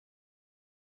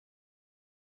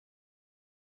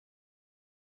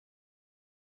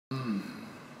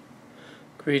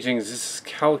Greetings, this is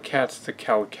Kal Kat the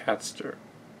Kal Katster.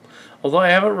 Although I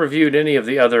haven't reviewed any of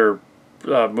the other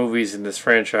movies in this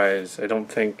franchise, I don't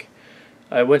think.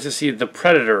 I went to see The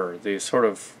Predator, the sort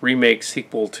of remake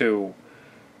sequel to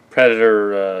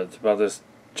Predator. It's about this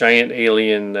giant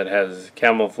alien that has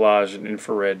camouflage and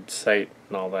infrared sight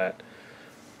and all that.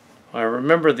 I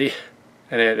remember the...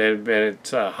 And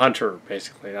it's a hunter,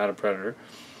 basically, not a predator.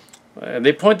 And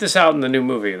they point this out in the new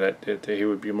movie, that he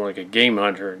would be more like a game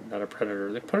hunter, not a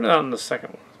predator. They put it out in the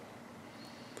second one.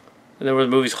 And there were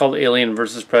movies called Alien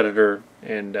vs. Predator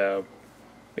and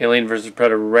Alien vs.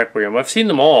 Predator Requiem. I've seen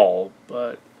them all,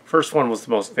 but the first one was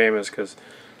the most famous because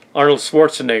Arnold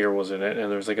Schwarzenegger was in it, and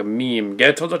there was like a meme,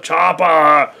 "Get to the chopper!"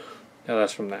 Yeah,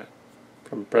 that's from that.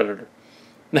 From Predator.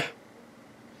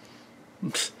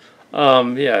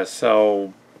 Yeah,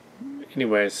 so...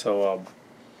 Anyway, so...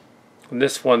 in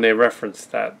this one, they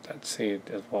referenced that scene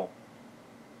as well.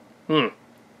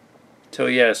 So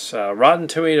yes, Rotten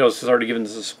Tomatoes has already given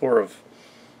this a score of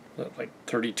like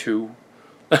 32.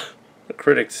 The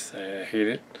critics hate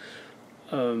it.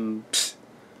 Well,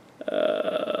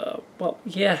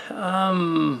 yeah.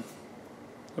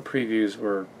 The previews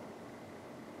were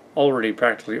already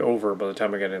practically over by the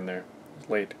time I got in there. It was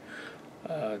late.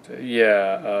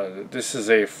 This is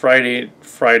a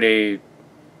Friday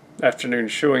afternoon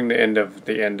showing, the end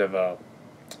of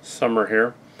summer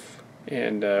here,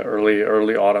 and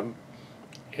early autumn,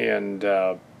 and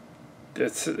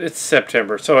it's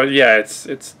September, so yeah,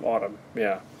 it's autumn,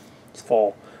 yeah, it's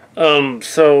fall.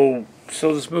 So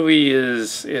this movie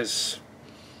is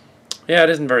yeah, it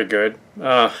isn't very good.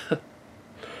 I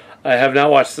have not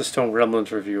watched the Stone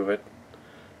Gremlins review of it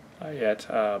yet.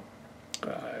 I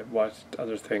watched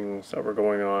other things that were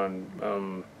going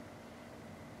on.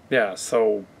 Yeah,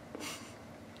 so.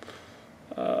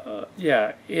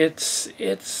 Yeah, it's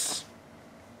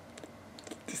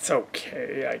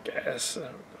okay, I guess. I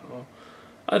don't know.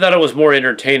 I thought it was more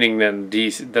entertaining than the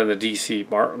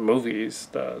DC movies.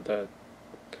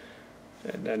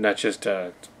 And not just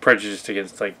prejudiced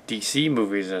against like DC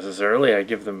movies necessarily. I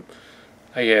give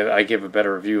a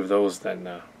better review of those than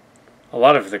a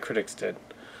lot of the critics did.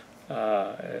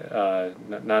 Not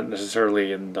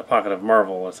necessarily in the pocket of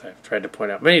Marvel, as I've tried to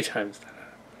point out many times.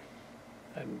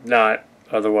 I'm not.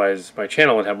 Otherwise, my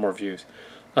channel would have more views.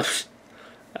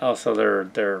 Also, there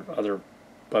are other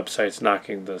websites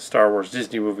knocking the Star Wars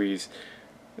Disney movies,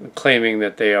 and claiming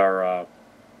that they are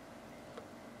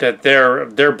that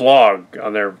their blog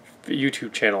on their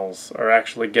YouTube channels are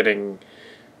actually getting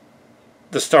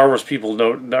the Star Wars people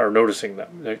are noticing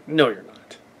them. Like, no, you're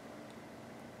not.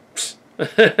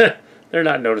 They're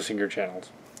not noticing your channels.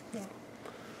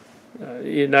 No.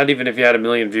 Not even if you had 1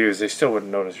 million views, they still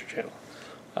wouldn't notice your channel.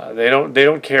 They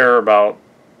don't care about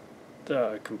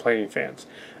complaining fans.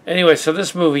 Anyway, so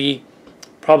this movie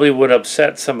probably would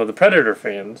upset some of the Predator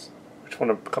fans, which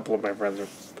a couple of my friends are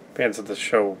fans of the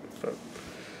show,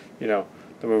 you know,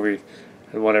 the movie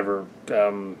and whatever.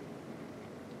 There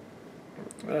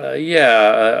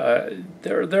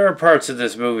are parts of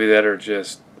this movie that are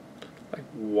just like,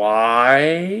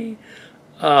 why?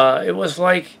 It was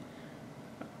like.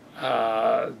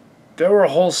 There were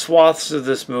whole swaths of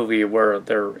this movie where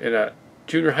they're in a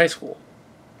junior high school.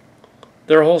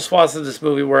 There are whole swaths of this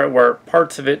movie where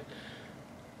parts of it,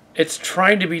 it's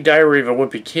trying to be Diary of a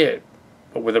Wimpy Kid,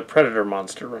 but with a predator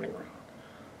monster running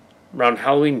around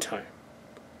Halloween time.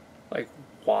 Like,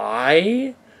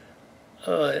 why?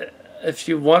 If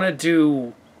you want to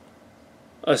do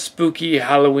a spooky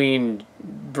Halloween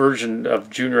version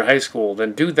of junior high school,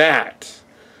 then do that.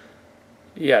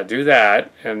 Yeah, do that,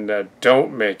 and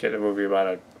don't make it a movie about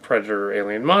a predator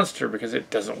alien monster, because it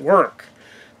doesn't work.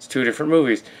 It's two different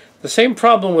movies. The same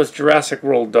problem was Jurassic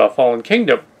World Fallen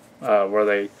Kingdom, where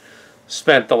they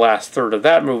spent the last third of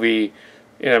that movie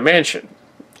in a mansion.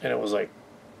 And it was like,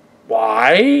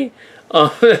 why?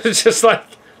 It's just like,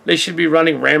 they should be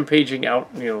running, rampaging out,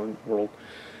 in the world.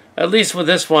 At least with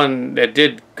this one, it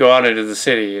did go out into the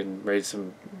city and made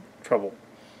some trouble.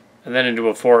 And then into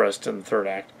a forest in the third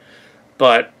act.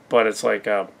 But it's like,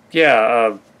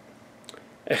 it's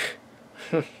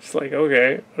like,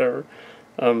 okay, whatever.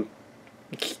 And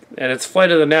it's Flight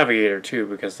of the Navigator, too,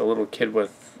 because the little kid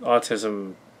with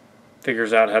autism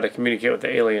figures out how to communicate with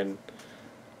the alien,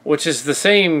 which is the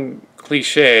same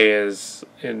cliche as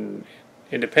in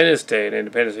Independence Day and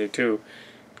Independence Day 2.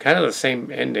 Kind of the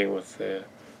same ending with the,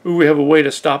 we have a way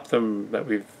to stop them that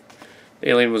the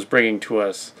alien was bringing to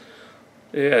us.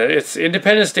 Yeah, it's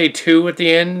Independence Day 2 at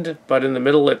the end, but in the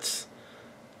middle it's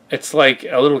like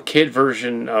a little kid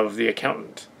version of The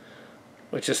Accountant,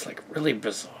 which is like really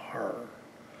bizarre.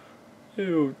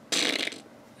 Ew.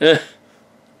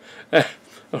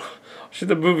 Should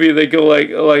the movie they go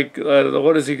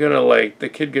what is he gonna like? The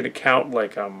kid gonna count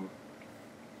like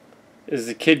Is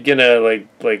the kid gonna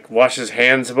like wash his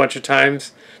hands a bunch of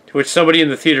times? To which somebody in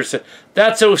the theater said,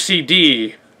 "That's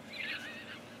OCD."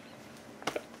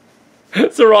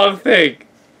 It's the wrong thing.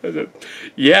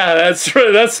 Yeah, that's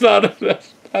right. That's not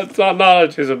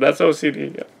autism. That's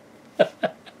OCD.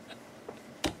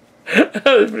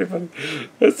 That's pretty funny.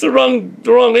 That's the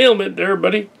wrong ailment there,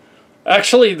 buddy.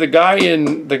 Actually, the guy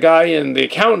in the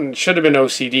accountant should have been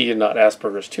OCD and not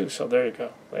Asperger's too. So there you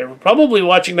go. They were probably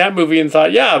watching that movie and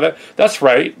thought, yeah, that's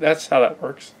right. That's how that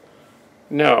works.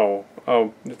 No,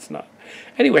 oh, it's not.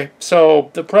 Anyway, so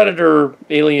the predator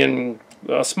alien,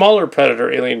 a smaller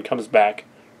predator alien comes back,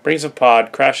 brings a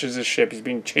pod, crashes his ship. He's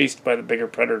being chased by the bigger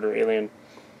predator alien.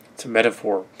 It's a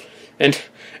metaphor, and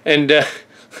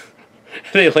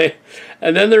they land,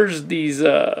 and then there's these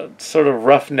sort of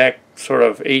roughneck, sort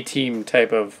of A-team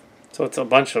type of. So it's a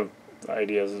bunch of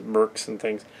ideas, mercs and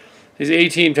things. These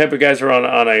A-team type of guys are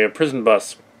on a prison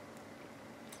bus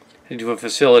into a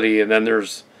facility, and then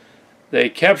they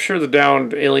capture the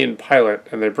downed alien pilot,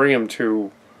 and they bring him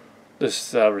to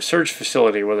this research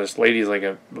facility where this lady's like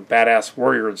a badass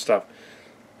warrior and stuff.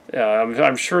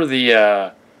 I'm sure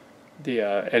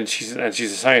and she's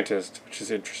a scientist, which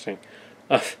is interesting.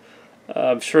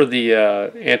 I'm sure the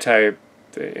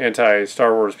anti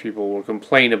Star Wars people will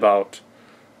complain about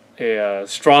a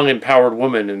strong, empowered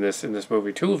woman in this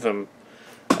movie. Two of them.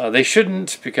 They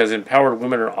shouldn't, because empowered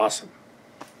women are awesome.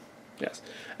 Yes.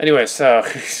 Anyway, so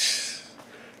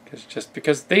just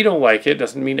because they don't like it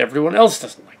doesn't mean everyone else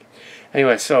doesn't like it.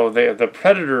 Anyway, so the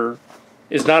Predator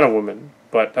is not a woman,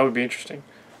 but that would be interesting.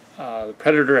 The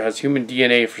Predator has human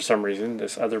DNA for some reason,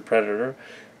 this other Predator,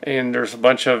 and there's a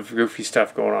bunch of goofy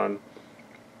stuff going on.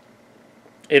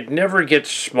 It never gets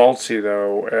schmaltzy,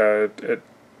 though.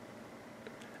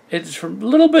 It's a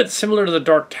little bit similar to The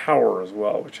Dark Tower as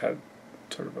well, which had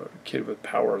sort of a kid with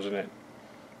powers in it.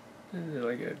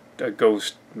 Like a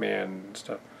ghost man and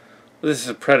stuff. This is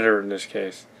a Predator in this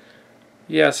case.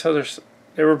 Yeah, so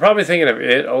they were probably thinking of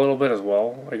it a little bit as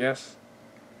well, I guess.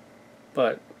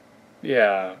 But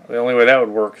yeah, the only way that would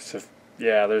work is if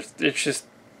it's just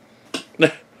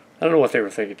I don't know what they were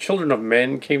thinking. Children of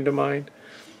Men came to mind.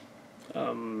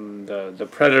 The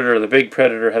Predator, the big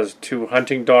Predator, has two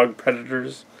hunting dog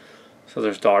predators. So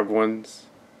there's dog ones,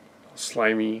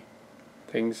 slimy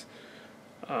things,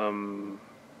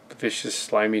 vicious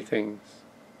slimy things,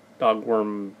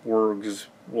 dogworm, wargs,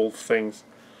 wolf things.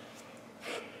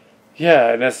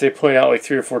 Yeah, and as they point out like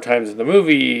 3 or 4 times in the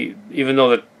movie, even though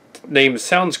the name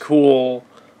sounds cool,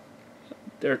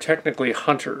 they're technically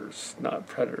hunters, not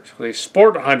predators. A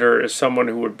sport hunter is someone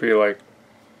who would be like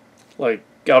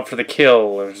out for the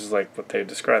kill, which is like what they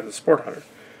describe as sport hunter.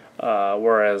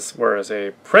 Whereas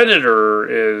a predator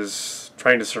is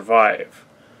trying to survive,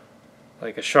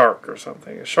 like a shark or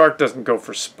something. A shark doesn't go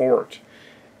for sport;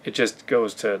 it just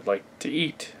goes to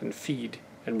eat and feed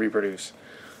and reproduce.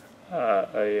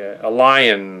 A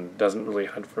lion doesn't really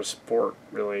hunt for sport,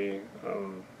 really.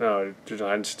 No, it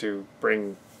hunts to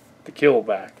bring the kill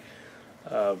back.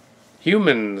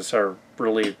 Humans are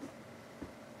really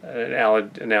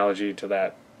an analogy to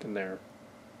that in there.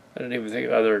 I don't even think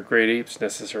other great apes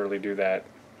necessarily do that.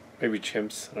 Maybe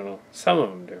chimps, I don't know. Some of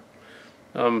them do.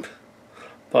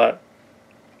 But,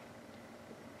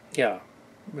 yeah.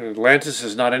 Atlantis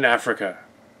is not in Africa.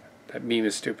 That meme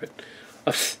is stupid.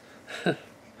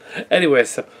 Anyway,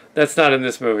 so that's not in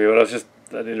this movie, but it was just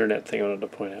an internet thing I wanted to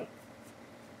point out.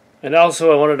 And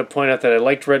also I wanted to point out that I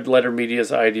liked Red Letter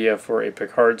Media's idea for a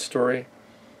Picard story.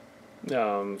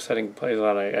 Setting plays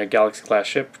on a Galaxy-class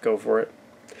ship. Go for it.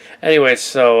 Anyway,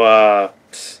 so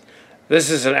this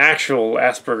is an actual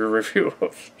Asperger review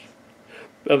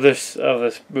of this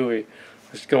movie.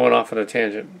 Just going off on a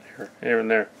tangent here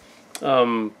and there.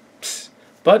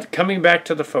 But coming back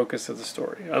to the focus of the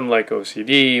story, unlike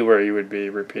OCD, where you would be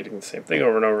repeating the same thing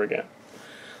over and over again.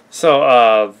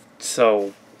 So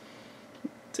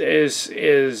is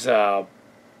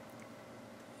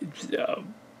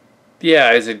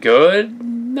it good?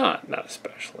 Not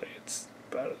especially. It's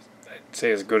about, I'd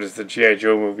say, as good as the G.I.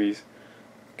 Joe movies.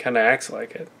 Kind of acts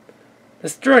like it.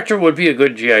 This director would be a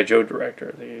good G.I. Joe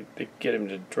director. They get him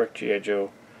to direct G.I.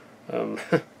 Joe.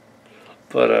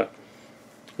 But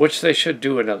which they should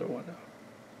do another one of.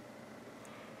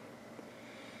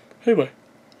 Anyway.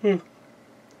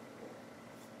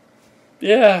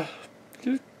 Yeah.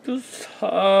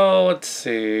 Let's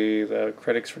see. The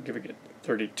critics were giving it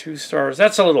 32 stars.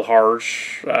 That's a little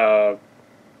harsh.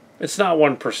 It's not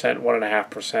 1%,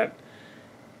 1.5%.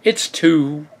 It's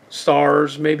 2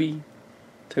 stars, maybe.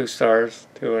 2 stars.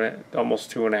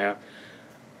 Almost 2.5.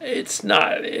 It's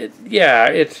not. Yeah.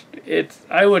 It's.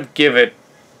 I would give it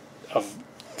a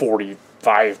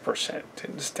 45%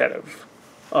 instead of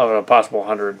a possible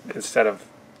 100 instead of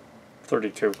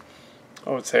 32. I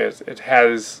would say it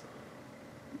has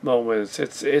moments.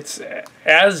 It's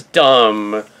as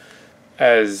dumb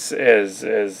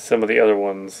as some of the other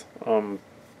ones.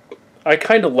 I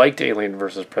kind of liked Alien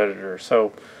versus Predator,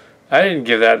 so I didn't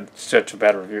give that such a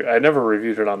bad review. I never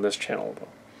reviewed it on this channel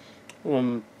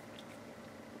though.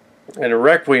 And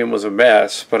Requiem was a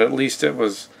mess, but at least it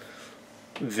was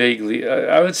vaguely.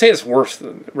 I would say it's worse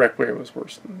than Requiem was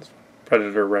worse than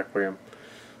Predator Requiem.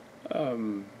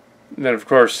 And then of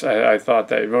course I thought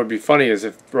that what would be funny is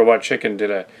if Robot Chicken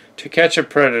did a To Catch a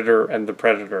Predator and the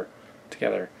Predator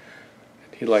together.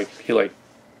 He like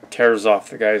tears off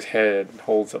the guy's head and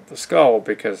holds up the skull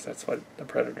because that's what the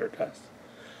Predator does.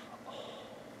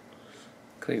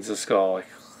 Cleans the skull like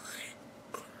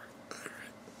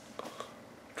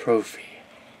trophy.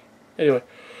 Anyway.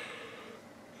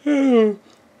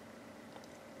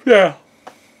 Yeah.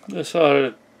 I saw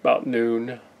it about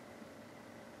noon.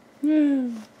 Yeah,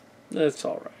 that's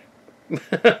alright.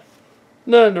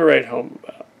 Nothing to write home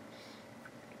about.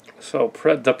 So,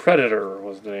 The Predator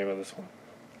was the name of this one.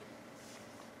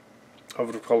 I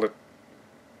would have called it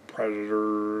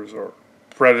Predators or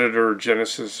Predator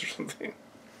Genesis or something.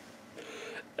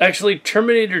 Actually,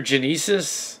 Terminator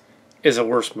Genesis is a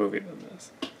worse movie than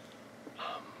this.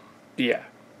 Yeah.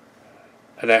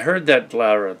 And I heard that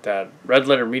Red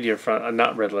Letter Media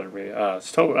not Red Letter Media,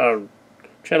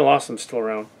 Channel Awesome's still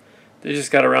around. They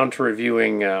just got around to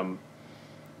reviewing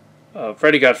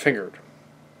Freddy Got Fingered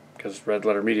because Red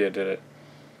Letter Media did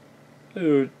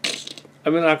it.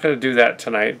 I'm not going to do that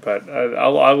tonight, but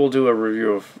I will do a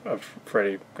review of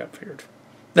Freddy Got Fingered.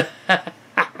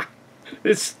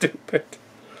 It's stupid.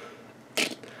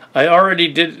 I already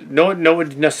did. Know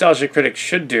what Nostalgia Critics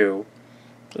should do,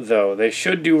 though. They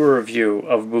should do a review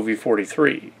of movie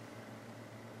 43.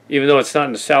 Even though it's not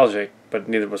nostalgic, but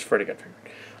neither was Freddy Got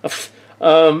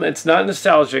Fingered. It's not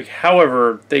nostalgic.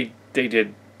 However, they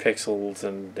did Pixels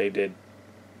and they did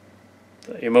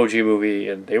the Emoji Movie,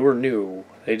 and they were new.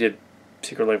 They did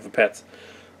Secret Life of Pets.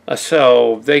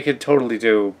 So they could totally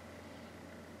do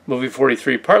movie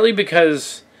 43. Partly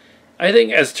because I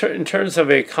think in terms of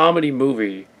a comedy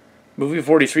movie, movie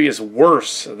 43 is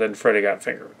worse than Freddy Got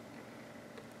Fingered.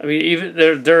 I mean, even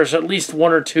there's at least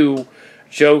one or two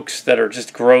jokes that are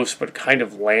just gross but kind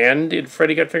of land in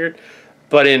Freddy Got Fingered.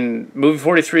 But in movie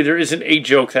 43, there isn't a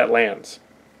joke that lands.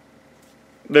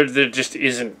 There just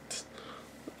isn't.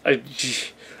 Be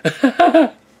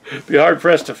hard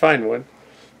pressed to find one.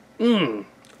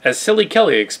 As Silly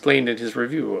Kelly explained in his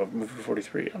review of movie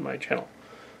 43 on my channel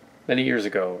many years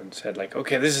ago, and said like,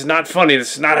 "Okay, this is not funny.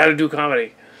 This is not how to do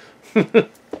comedy. It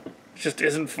just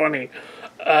isn't funny.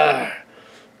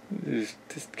 It's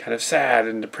just kind of sad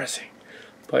and depressing."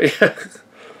 But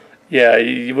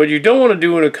yeah, what you don't want to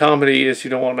do in a comedy is you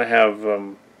don't want to have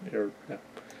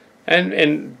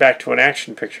and back to an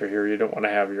action picture here. You don't want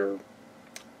to have your.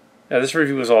 This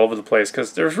review was all over the place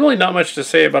because there's really not much to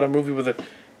say about a movie with a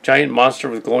giant monster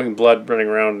with glowing blood running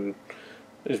around, and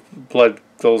his blood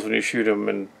glows when you shoot him,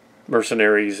 and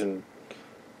mercenaries and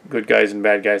good guys and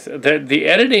bad guys. The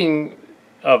editing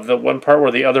of the one part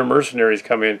where the other mercenaries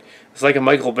come in is like a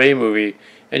Michael Bay movie,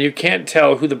 and you can't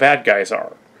tell who the bad guys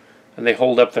are. And they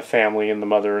hold up the family and the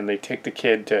mother, and they take the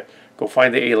kid to go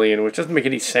find the alien, which doesn't make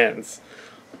any sense.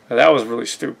 And that was really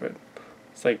stupid.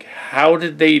 It's like, how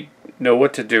did they know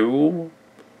what to do?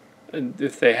 And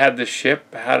if they had the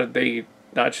ship, how did they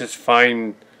not just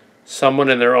find someone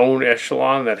in their own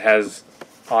echelon that has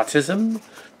autism?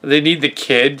 They need the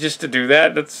kid just to do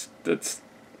that? That's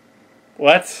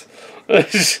what?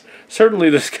 Certainly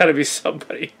there's got to be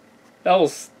somebody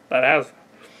else that has that.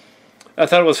 I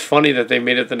thought it was funny that they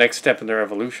made it the next step in their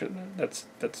evolution. That's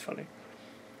funny.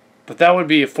 But that would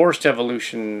be a forced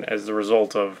evolution as the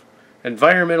result of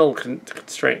environmental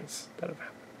constraints that have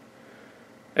happened.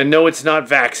 And no, it's not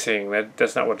vaxing.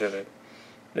 That's not what did it.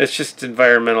 It's just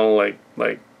environmental, like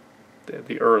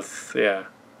the Earth. Yeah,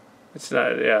 it's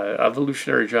not. Yeah,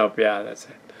 evolutionary jump. Yeah, that's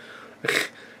it.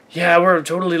 Yeah, we're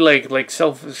totally like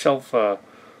self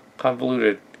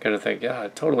convoluted kind of thing. Yeah,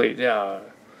 totally. Yeah,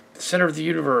 the center of the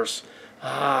universe.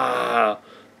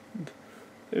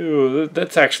 Ew,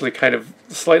 that's actually kind of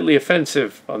slightly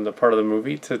offensive on the part of the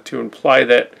movie to imply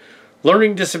that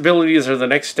learning disabilities are the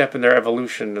next step in their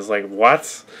evolution. Is like,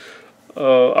 what?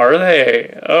 Are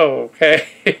they? Oh, okay.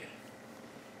 How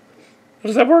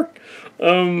does that work?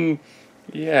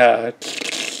 Yeah.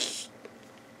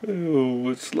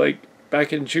 Ooh, it's like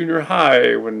back in junior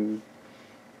high when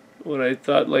I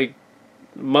thought like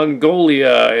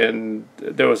Mongolia, and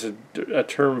there was a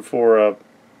term for a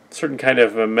certain kind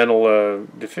of a mental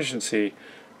deficiency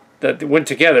that went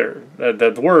together.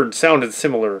 The word sounded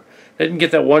similar. They didn't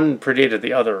get that one predated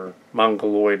the other,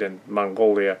 Mongoloid and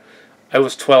Mongolia. I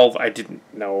was 12. I didn't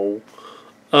know.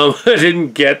 I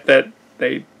didn't get that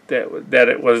that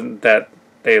it wasn't that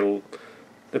the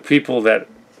people that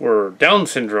were Down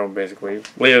syndrome basically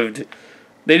lived.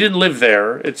 They didn't live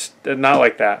there. It's not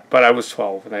like that. But I was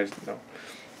 12 and I didn't know.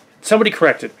 Somebody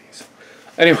corrected me. So.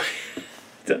 Anyway,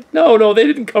 no, they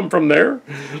didn't come from there.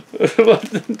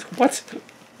 What?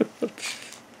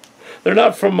 They're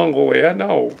not from Mongolia.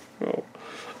 No.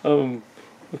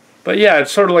 But yeah,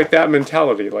 it's sort of like that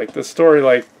mentality, like the story,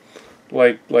 like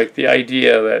the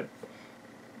idea that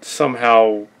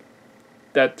somehow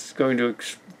that's going to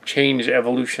change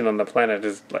evolution on the planet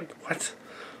is like, what?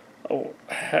 Oh,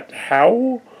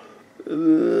 how?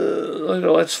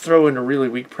 Let's throw in a really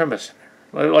weak premise in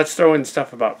there. Let's throw in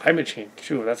stuff about climate change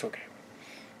too. That's okay.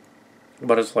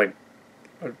 But it's like,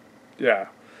 yeah,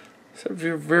 it's a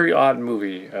very odd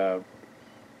movie.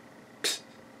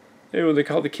 They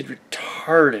call the kid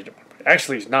retarded.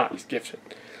 Actually, he's not. He's gifted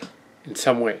in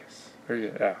some ways.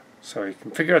 Yeah. So he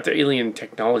can figure out the alien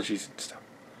technologies and stuff.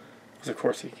 Because of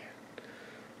course he can.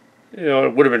 You know,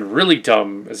 it would have been really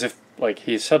dumb as if like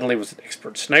he suddenly was an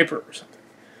expert sniper or something.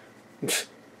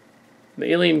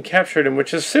 The alien captured him,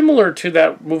 which is similar to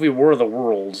that movie War of the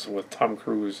Worlds with Tom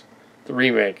Cruise, the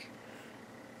remake.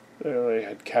 They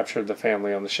had captured the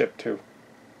family on the ship too.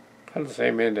 Kind of the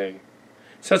same ending.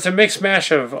 So it's a mixed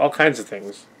mash of all kinds of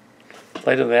things.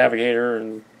 Flight of the Navigator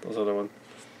and those other ones.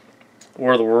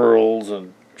 War of the Worlds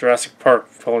and Jurassic Park,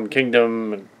 Fallen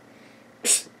Kingdom, and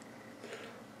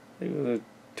the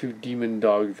two demon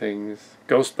dog things.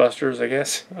 Ghostbusters, I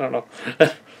guess. I don't know.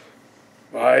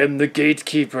 I am the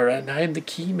gatekeeper and I am the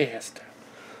keymaster.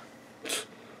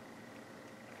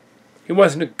 He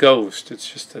wasn't a ghost. It's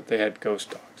just that they had ghost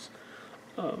dogs.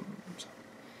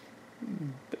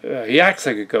 He acts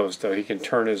like a ghost, though. He can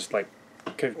turn his like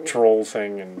control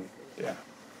thing, and yeah.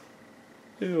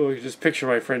 You just picture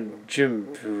my friend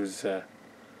Jim, who is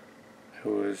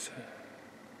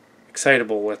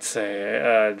excitable. Let's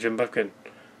say Jim Buckin,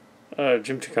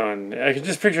 Jim Ticon. I can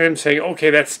just picture him saying, "Okay,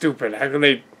 that's stupid. How can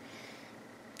they?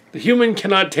 The human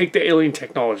cannot take the alien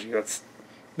technology. That's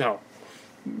no."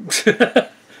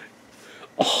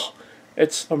 Oh,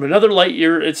 it's from another light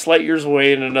year. It's light years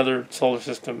away in another solar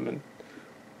system, and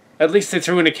at least they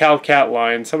threw in a Kal Kat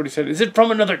line. Somebody said, "Is it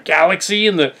from another galaxy?"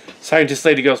 And the scientist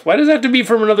lady goes, "Why does it have to be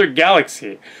from another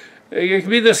galaxy? It could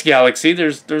be this galaxy.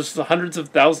 There's hundreds of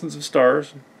thousands of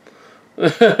stars.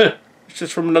 It's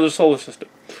just from another solar system."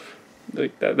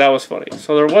 Like that was funny.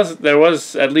 So there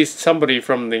was at least somebody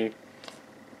from the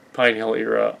Pine Hill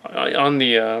era on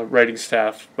the writing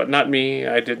staff, but not me.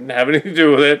 I didn't have anything to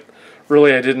do with it.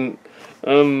 Really, I didn't.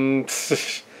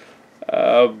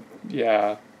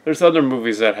 Yeah. There's other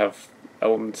movies that have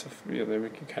elements of, you know, you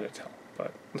can kind of tell,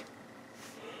 but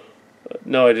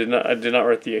no, I did not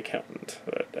write The Accountant.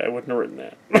 I wouldn't have written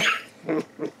that.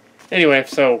 Anyway,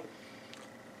 so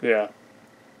yeah,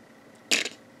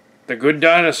 The Good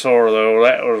Dinosaur, though,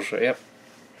 that was, yep,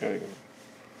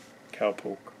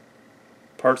 cowpoke.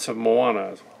 Parts of Moana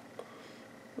as well.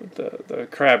 The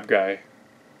crab guy.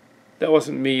 That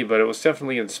wasn't me, but it was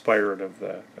definitely inspired of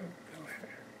the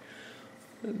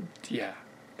yeah.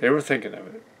 They were thinking of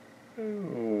it,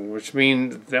 which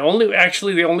means the only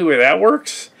way that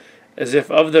works is if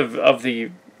of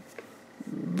the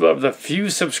few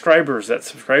subscribers that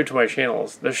subscribe to my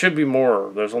channels, there should be more.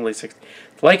 There's only 60.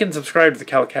 Like and subscribe to the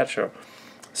Kal Kat Show,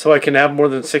 so I can have more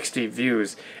than 60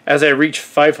 views as I reach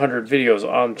 500 videos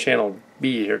on Channel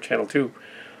B or Channel 2,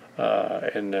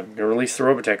 and I'm gonna release the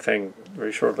Robotech thing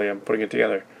very shortly. I'm putting it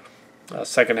together,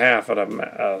 second half of a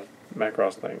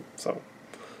Macross thing. So.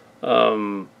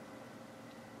 Yeah,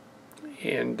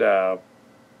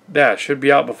 it should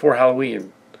be out before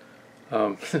Halloween.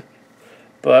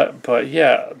 But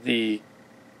yeah,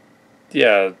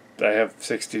 I have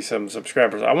 60 some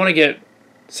subscribers. I want to get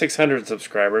 600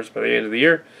 subscribers by the end of the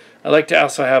year. I'd like to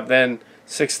also have then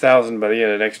 6,000 by the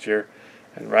end of next year,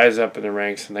 and rise up in the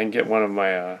ranks, and then get one of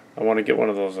my I want to get one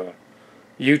of those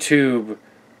YouTube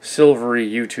silvery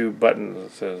YouTube buttons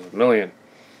that says 1 million.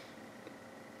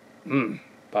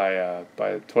 By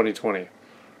 2020.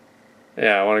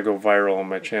 Yeah, I want to go viral on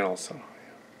my channel, so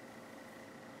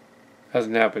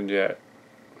hasn't happened yet.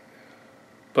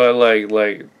 But like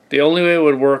the only way it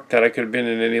would work that I could have been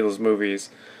in any of those movies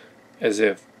is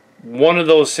if one of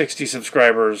those 60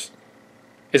 subscribers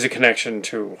is a connection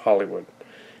to Hollywood.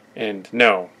 And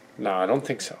no, I don't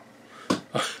think so.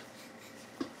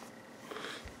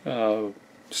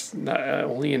 Just not,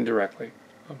 only indirectly.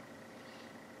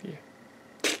 Yeah.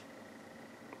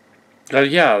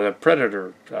 Yeah, the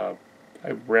Predator. I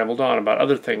rambled on about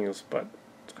other things, but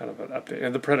it's kind of an update.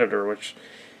 And the Predator, which,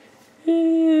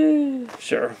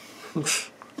 sure.